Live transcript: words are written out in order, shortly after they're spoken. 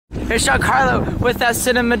Here's Giancarlo with that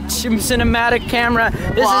cinematic camera.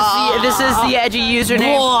 This is the edgy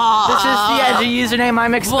username. This is the edgy username.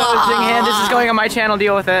 I'm exposing him. This is going on my channel.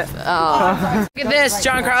 Deal with it. Look at this.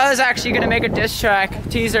 Giancarlo is actually gonna make a diss track.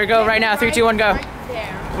 Teaser. Go right now. 3, 2, 1, go.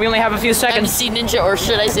 We only have a few seconds. MC Ninja, or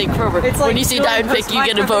should I say Krober? When you see Diamond Pick, you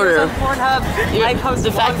get a voter.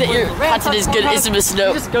 The fact that your content is good is a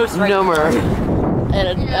misnomer.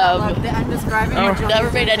 And never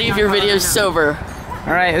made any of your videos sober.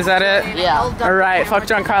 Alright, is that it? Yeah. Alright, fuck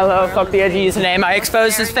Giancarlo, fuck the edgy username. I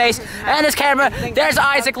exposed his face and his camera. There's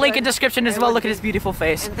Isaac, link in description as well. Look at his beautiful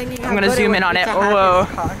face. I'm gonna zoom in on it. Whoa.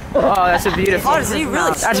 Oh, that's a beautiful.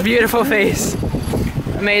 That's a beautiful face.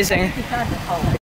 Amazing.